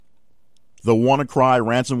The WannaCry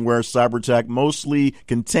ransomware cyber attack mostly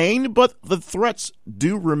contained, but the threats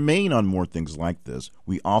do remain on more things like this.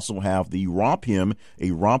 We also have the Romp Him, a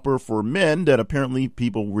romper for men that apparently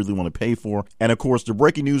people really want to pay for. And of course, the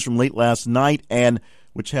breaking news from late last night, and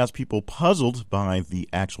which has people puzzled by the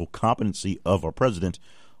actual competency of our president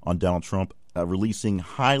on Donald Trump releasing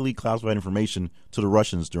highly classified information to the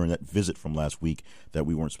Russians during that visit from last week that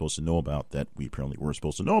we weren't supposed to know about, that we apparently weren't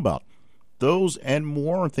supposed to know about. Those and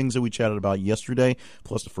more are things that we chatted about yesterday,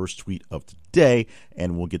 plus the first tweet of today,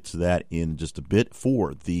 and we'll get to that in just a bit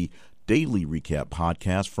for the daily recap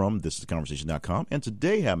podcast from thisistheconversation.com, and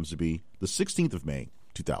today happens to be the 16th of May,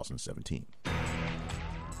 2017.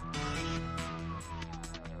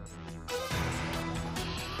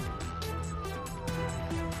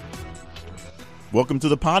 Welcome to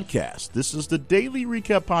the podcast. This is the daily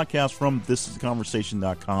recap podcast from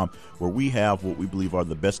thisistheconversation.com, where we have what we believe are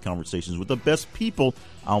the best conversations with the best people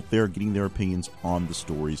out there getting their opinions on the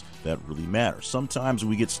stories that really matter. Sometimes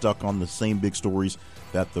we get stuck on the same big stories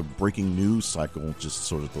that the breaking news cycle just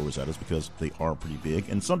sort of throws at us because they are pretty big.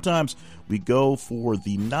 And sometimes we go for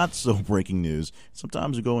the not so breaking news.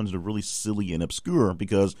 Sometimes we go into the really silly and obscure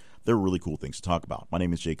because they're really cool things to talk about. My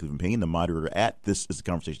name is Jay Cleveland Payne, the moderator at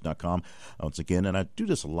thisistheconversation.com. Once again, and I do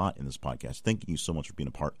this a lot in this podcast. Thank you so much for being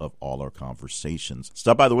a part of all our conversations.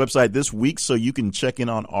 Stop by the website this week so you can check in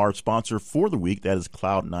on our sponsor for the week. That is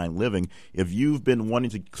Cloud9 Living. If you've been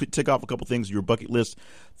wanting to tick off a couple things on your bucket list,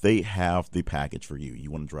 they have the package for you.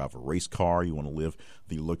 You want to drive a race car, you want to live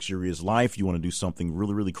the luxurious life, you want to do something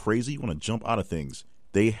really, really crazy, you want to jump out of things.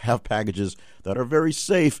 They have packages that are very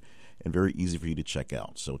safe and very easy for you to check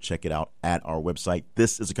out. So check it out at our website,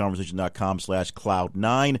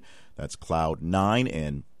 thisistheconversation.com/cloud9. That's cloud9,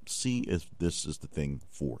 and see if this is the thing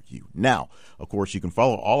for you. Now, of course, you can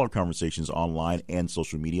follow all our conversations online and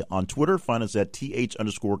social media. On Twitter, find us at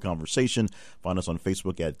 @th_conversation. Find us on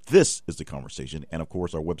Facebook at This Is The Conversation. And, of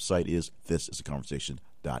course, our website is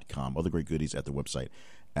thisistheconversation.com. Other great goodies at the website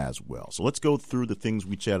as well. So let's go through the things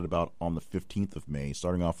we chatted about on the 15th of May,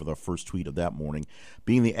 starting off with our first tweet of that morning,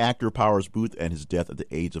 being the actor Powers Booth and his death at the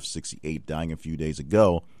age of 68, dying a few days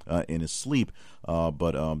ago in his sleep.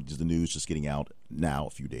 But the news just getting out now, a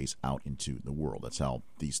few days out into the world. That's how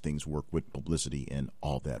these things work with publicity and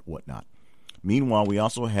all that whatnot. Meanwhile, we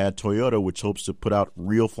also had Toyota, which hopes to put out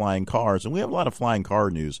real flying cars. And we have a lot of flying car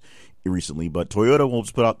news recently, but Toyota hopes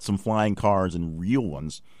to put out some flying cars and real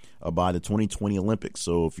ones by the 2020 Olympics.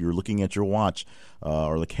 So if you're looking at your watch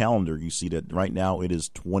or the calendar, you see that right now it is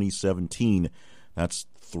 2017. That's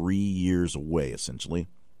 3 years away, essentially.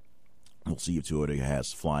 We'll see if Toyota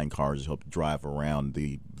has flying cars to help drive around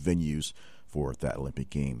the venues for that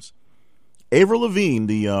Olympic Games. Avril Lavigne,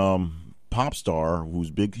 the pop star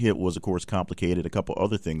whose big hit was, of course, Complicated. A couple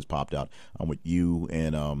other things popped out with You,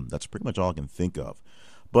 and that's pretty much all I can think of.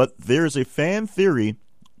 But there's a fan theory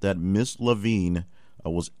that Miss Lavigne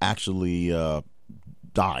was actually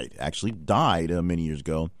died many years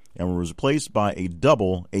ago and was replaced by a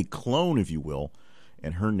double, a clone, if you will,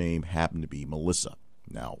 and her name happened to be Melissa.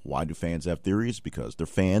 Now, why do fans have theories? Because they're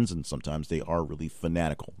fans, and sometimes they are really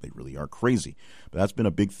fanatical. They really are crazy. But that's been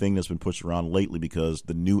a big thing that's been pushed around lately because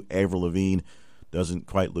the new Avril Lavigne doesn't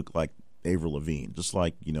quite look like Avril Lavigne. Just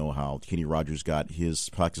like, you know, how Kenny Rogers got his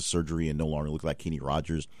plastic surgery and no longer looked like Kenny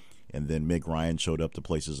Rogers. And then Meg Ryan showed up to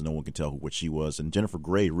places and no one could tell what she was. And Jennifer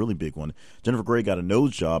Grey, really big one. Jennifer Grey got a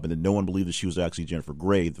nose job, and then no one believed that she was actually Jennifer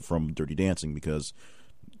Grey from Dirty Dancing because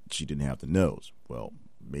she didn't have the nose. Well,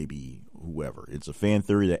 maybe whoever. It's a fan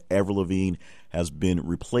theory that Avril Lavigne has been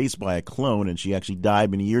replaced by a clone, and she actually died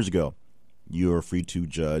many years ago. You are free to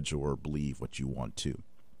judge or believe what you want to.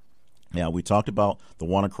 Now, we talked about the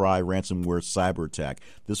WannaCry ransomware cyber attack.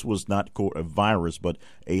 This was not a virus, but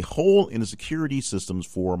a hole in the security systems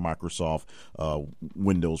for Microsoft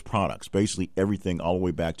Windows products. Basically, everything all the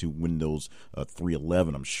way back to Windows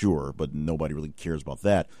 3.11, I'm sure, but nobody really cares about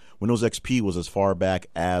that. Windows XP was as far back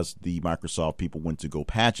as the Microsoft people went to go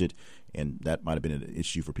patch it, and that might have been an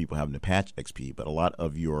issue for people having to patch XP. But a lot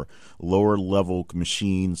of your lower-level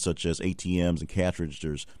machines, such as ATMs and cash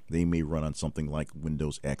registers, they may run on something like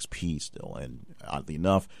Windows XP still. And oddly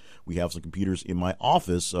enough, we have some computers in my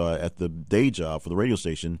office at the day job for the radio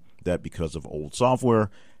station that, because of old software,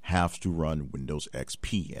 have to run Windows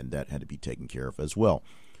XP, and that had to be taken care of as well.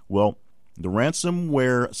 Well, the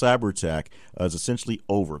ransomware cyber attack is essentially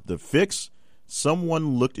over. The fix,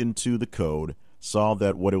 someone looked into the code, saw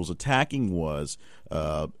that what it was attacking was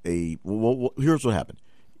here's what happened.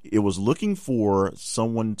 It was looking for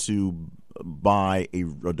someone to buy a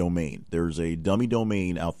domain. There's a dummy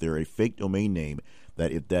domain out there, a fake domain name,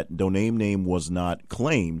 that if that domain name was not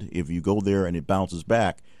claimed, if you go there and it bounces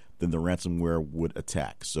back, then the ransomware would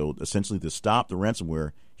attack. So essentially, to stop the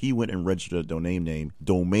ransomware, he went and registered a domain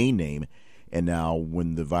name, and now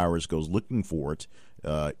when the virus goes looking for it,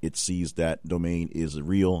 it sees that domain is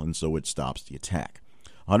real, and so it stops the attack.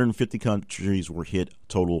 150 countries were hit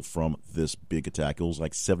total from this big attack. It was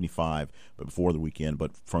like 75 before the weekend,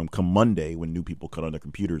 but from come Monday, when new people cut on their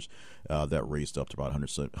computers, that raised up to about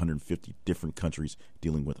 150 different countries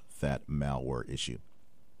dealing with that malware issue.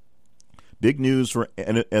 Big news for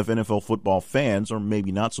NFL football fans, or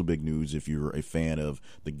maybe not so big news if you're a fan of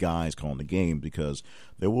the guys calling the game, because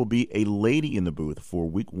there will be a lady in the booth for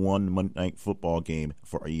Week 1 Monday Night Football game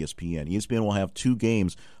for ESPN. ESPN will have 2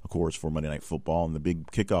 games, of course, for Monday Night Football. And the big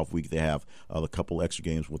kickoff week, they have a couple extra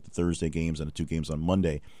games with the Thursday games and the 2 games on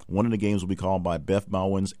Monday. One of the games will be called by Beth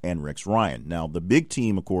Mowins and Rex Ryan. Now, the big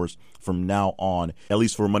team, of course, from now on, at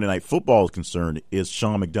least for Monday Night Football is concerned, is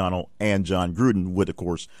Sean McDonald and John Gruden, with, of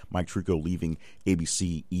course, Mike Tirico leaving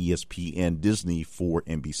ABC, ESPN, Disney for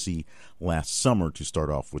NBC last summer to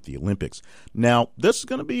start off with the Olympics. Now, this is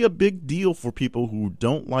going to be a big deal for people who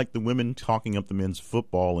don't like the women talking up the men's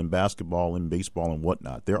football and basketball and baseball and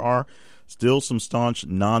whatnot. There are still some staunch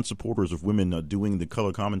non-supporters of women doing the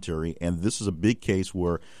color commentary, and this is a big case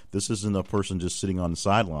where this isn't a person just sitting on the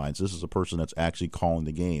sidelines. This is a person that's actually calling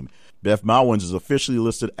the game. Beth Mowins is officially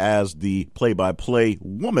listed as the play-by-play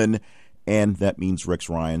woman, and that means Rex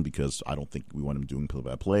Ryan, because I don't think we want him doing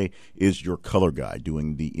play-by-play, is your color guy,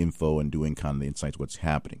 doing the info and doing kind of the insights what's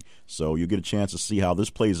happening. So you get a chance to see how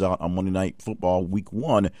this plays out on Monday Night Football Week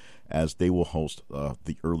 1, as they will host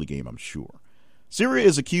the early game, I'm sure. Syria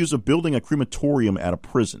is accused of building a crematorium at a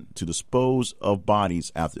prison to dispose of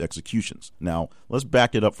bodies after executions. Now, let's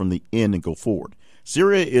back it up from the end and go forward.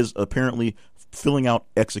 Syria is apparently filling out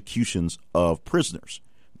executions of prisoners,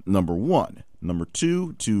 number one. Number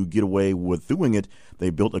two, to get away with doing it,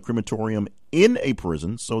 they built a crematorium in a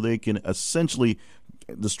prison so they can essentially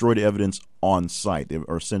destroy the evidence on site. They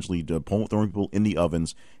are essentially throwing people in the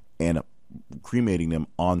ovens and cremating them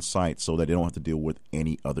on site so that they don't have to deal with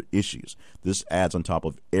any other issues. This adds on top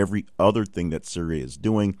of every other thing that Syria is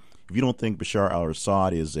doing. If you don't think Bashar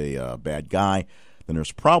al-Assad is a bad guy, then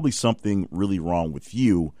there's probably something really wrong with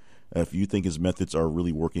you. If you think his methods are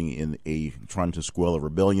really working in trying to quell a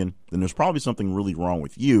rebellion, then there's probably something really wrong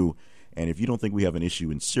with you. And if you don't think we have an issue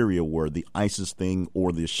in Syria where the ISIS thing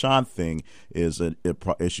or the Assad thing is an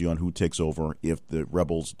issue on who takes over if the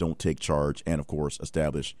rebels don't take charge and, of course,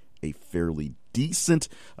 establish a fairly decent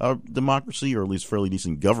democracy, or at least fairly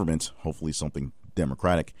decent government, hopefully something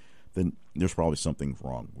democratic, then there's probably something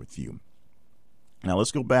wrong with you. Now,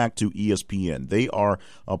 let's go back to ESPN. They are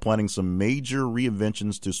planning some major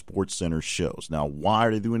reinventions to SportsCenter shows. Now, why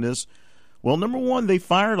are they doing this? Well, number one, they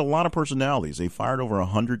fired a lot of personalities. They fired over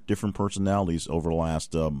 100 different personalities over the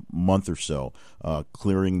last month or so,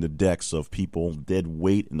 clearing the decks of people, dead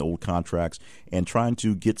weight in the old contracts, and trying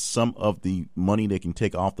to get some of the money they can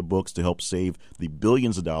take off the books to help save the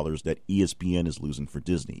billions of dollars that ESPN is losing for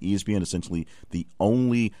Disney. ESPN is essentially the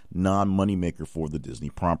only non-money maker for the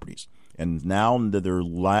Disney properties. And now that they're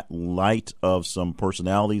light of some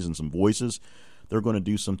personalities and some voices, they're going to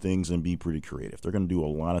do some things and be pretty creative. They're going to do a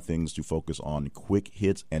lot of things to focus on quick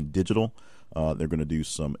hits and digital. They're going to do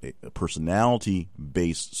some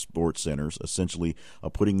personality-based sports centers, essentially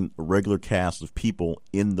putting a regular cast of people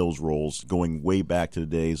in those roles, going way back to the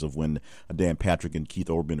days of when Dan Patrick and Keith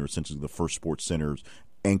Olbermann are essentially the first sports centers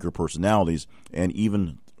anchor personalities, and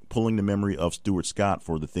even pulling the memory of Stuart Scott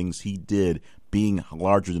for the things he did being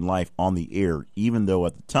larger than life on the air, even though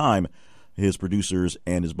at the time his producers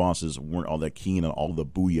and his bosses weren't all that keen on all the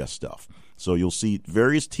booyah stuff. So you'll see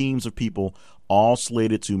various teams of people all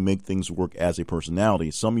slated to make things work as a personality.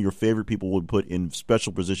 Some of your favorite people will be put in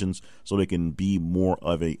special positions so they can be more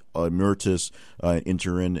of a emeritus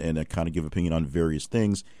intern and kind of give opinion on various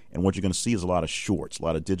things. And what you're going to see is a lot of shorts, a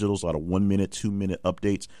lot of digitals, a lot of 1 minute, 2 minute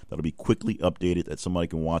updates that'll be quickly updated that somebody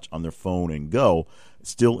can watch on their phone and go.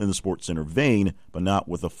 Still in the SportsCenter vein, but not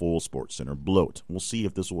with a full SportsCenter bloat. We'll see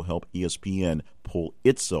if this will help ESPN pull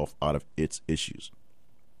itself out of its issues.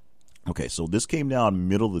 Okay, so this came down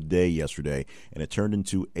middle of the day yesterday, and it turned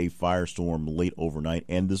into a firestorm late overnight,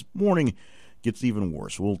 and this morning gets even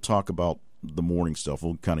worse. We'll talk about the morning stuff.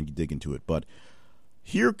 We'll kind of dig into it, but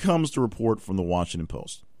here comes the report from the Washington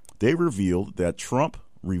Post. They revealed that Trump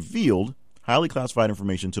revealed highly classified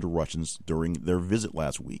information to the Russians during their visit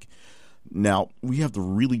last week. Now, we have to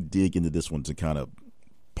really dig into this one to kind of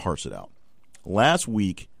parse it out. Last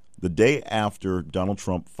week, the day after Donald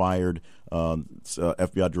Trump fired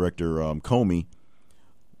FBI Director Comey,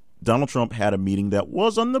 Donald Trump had a meeting that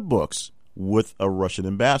was on the books with a Russian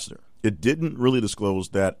ambassador. It didn't really disclose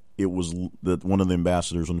that it was that one of the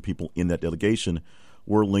ambassadors and the people in that delegation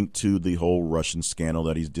were linked to the whole Russian scandal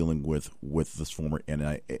that he's dealing with this former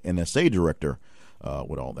NSA director,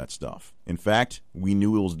 with all that stuff. In fact, we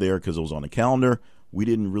knew it was there because it was on the calendar. We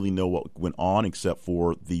didn't really know what went on except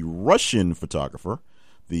for the Russian photographer,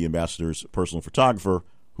 the ambassador's personal photographer,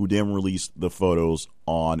 who then released the photos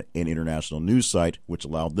on an international news site, which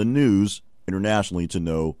allowed the news internationally to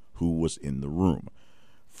know who was in the room.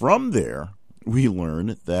 From there, we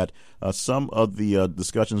learned that some of the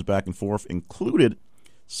discussions back and forth included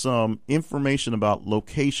some information about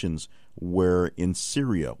locations where in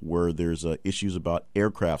Syria where there's issues about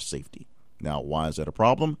aircraft safety. Now, why is that a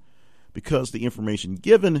problem? Because the information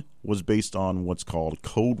given was based on what's called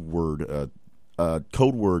code word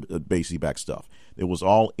basically back stuff. It was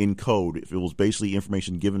all in code. If it was basically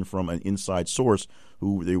information given from an inside source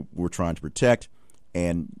who they were trying to protect,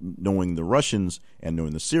 and knowing the Russians and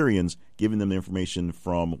knowing the Syrians, giving them the information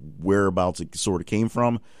from whereabouts it sort of came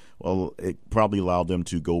from, well, it probably allowed them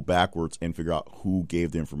to go backwards and figure out who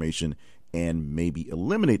gave the information and maybe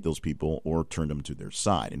eliminate those people or turn them to their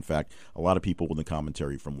side. In fact, a lot of people in the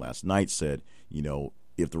commentary from last night said,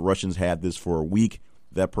 if the Russians had this for a week,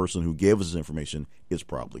 that person who gave us this information is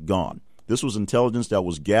probably gone. This was intelligence that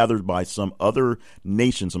was gathered by some other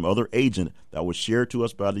nation, some other agent that was shared to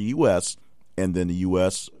us by the U.S., and then the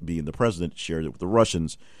U.S., being the president, shared it with the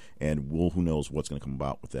Russians, and who knows what's going to come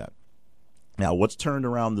about with that. Now, what's turned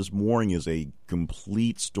around this morning is a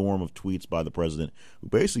complete storm of tweets by the president who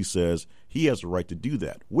basically says he has the right to do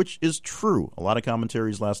that, which is true. A lot of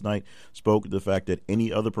commentaries last night spoke to the fact that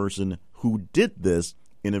any other person who did this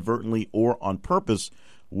inadvertently or on purpose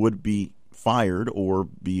would be fired or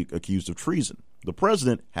be accused of treason. The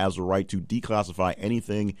president has the right to declassify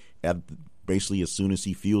anything basically as soon as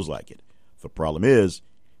he feels like it. The problem is,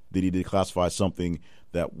 did he declassify something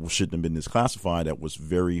that shouldn't have been declassified, that was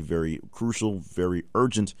very, very crucial, very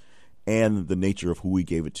urgent, and the nature of who he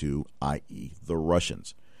gave it to, i.e. the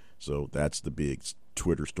Russians. So that's the big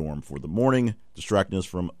Twitter storm for the morning, distracting us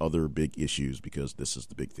from other big issues because this is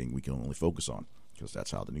the big thing we can only focus on because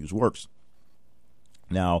that's how the news works.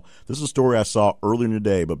 Now, this is a story I saw earlier in the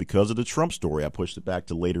day, but because of the Trump story, I pushed it back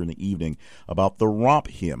to later in the evening about the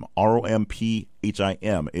Romphim,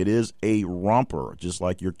 R-O-M-P-H-I-M. It is a romper, just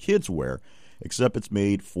like your kids wear, except it's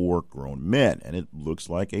made for grown men, and it looks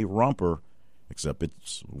like a romper, except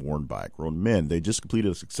it's worn by grown men. They just completed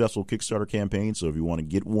a successful Kickstarter campaign, so if you want to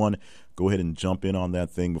get one, go ahead and jump in on that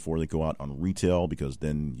thing before they go out on retail, because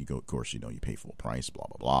then you go, of course, you pay full price, blah,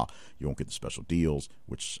 blah, blah. You won't get the special deals,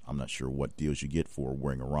 which I'm not sure what deals you get for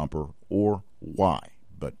wearing a romper or why,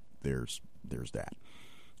 but there's that.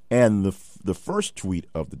 And the first tweet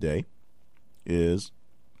of the day is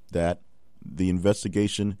that the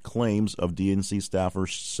investigation claims of DNC staffer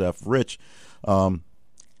Seth Rich,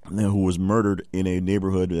 who was murdered in a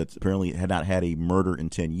neighborhood that apparently had not had a murder in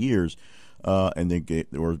 10 years, and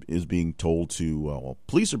is being told to,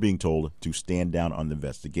 police are being told to stand down on the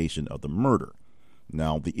investigation of the murder.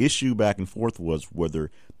 Now, the issue back and forth was whether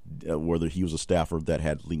he was a staffer that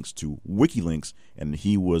had links to WikiLeaks, and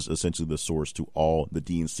he was essentially the source to all the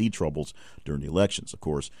DNC troubles during the elections. Of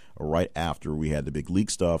course, right after we had the big leak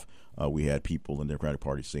stuff, we had people in the Democratic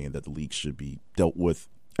Party saying that the leaks should be dealt with.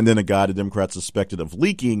 And then a guy the Democrats suspected of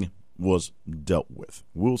leaking was dealt with.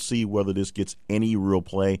 We'll see whether this gets any real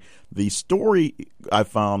play. The story I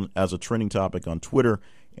found as a trending topic on Twitter,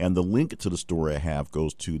 and the link to the story I have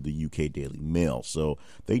goes to the UK Daily Mail. So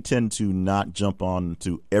they tend to not jump on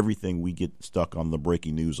to everything. We get stuck on the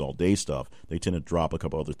breaking news all day stuff. They tend to drop a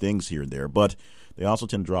couple other things here and there, but they also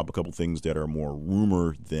tend to drop a couple things that are more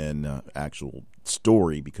rumor than actual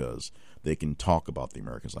story, because they can talk about the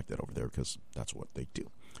Americans like that over there, because that's what they do.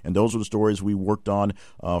 And those are the stories we worked on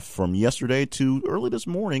from yesterday to early this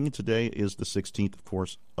morning. Today is the 16th, of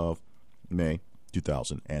course, of May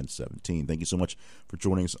 2017. Thank you so much for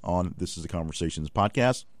joining us on This is the Conversations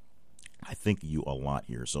podcast. I thank you a lot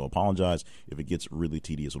here, so apologize if it gets really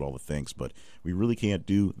tedious with all the thanks, but we really can't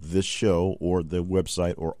do this show or the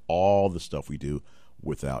website or all the stuff we do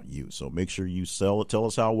without you. So make sure you tell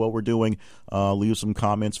us how well we're doing, leave some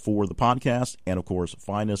comments for the podcast, and of course,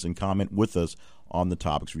 find us and comment with us on the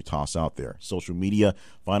topics we toss out there. Social media,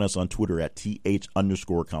 find us on Twitter at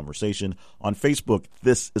 @TH_conversation. On Facebook,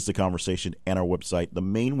 This is the Conversation, and our website, the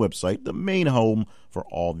main home for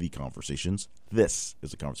all the conversations.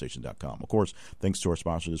 thisistheconversation.com. Of course, thanks to our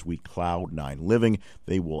sponsor this week, Cloud9 Living.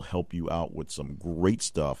 They will help you out with some great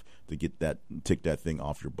stuff to get that, tick that thing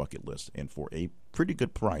off your bucket list, and for a pretty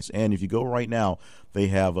good price. And if you go right now, they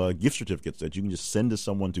have gift certificates that you can just send to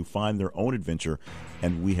someone to find their own adventure,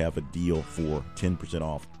 and we have a deal for 10%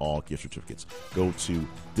 off all gift certificates. Go to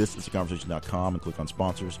thisistheconversation.com and click on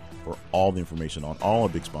sponsors for all the information on all our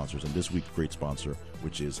big sponsors, and this week's great sponsor,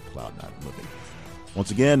 which is Cloud9 Living.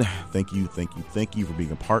 Once again, thank you for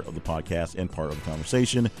being a part of the podcast and part of the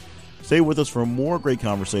conversation. Stay with us for more great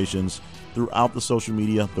conversations throughout the social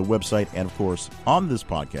media, the website, and, of course, on this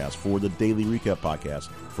podcast for the Daily Recap Podcast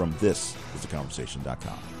from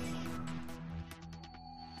thisistheconversation.com.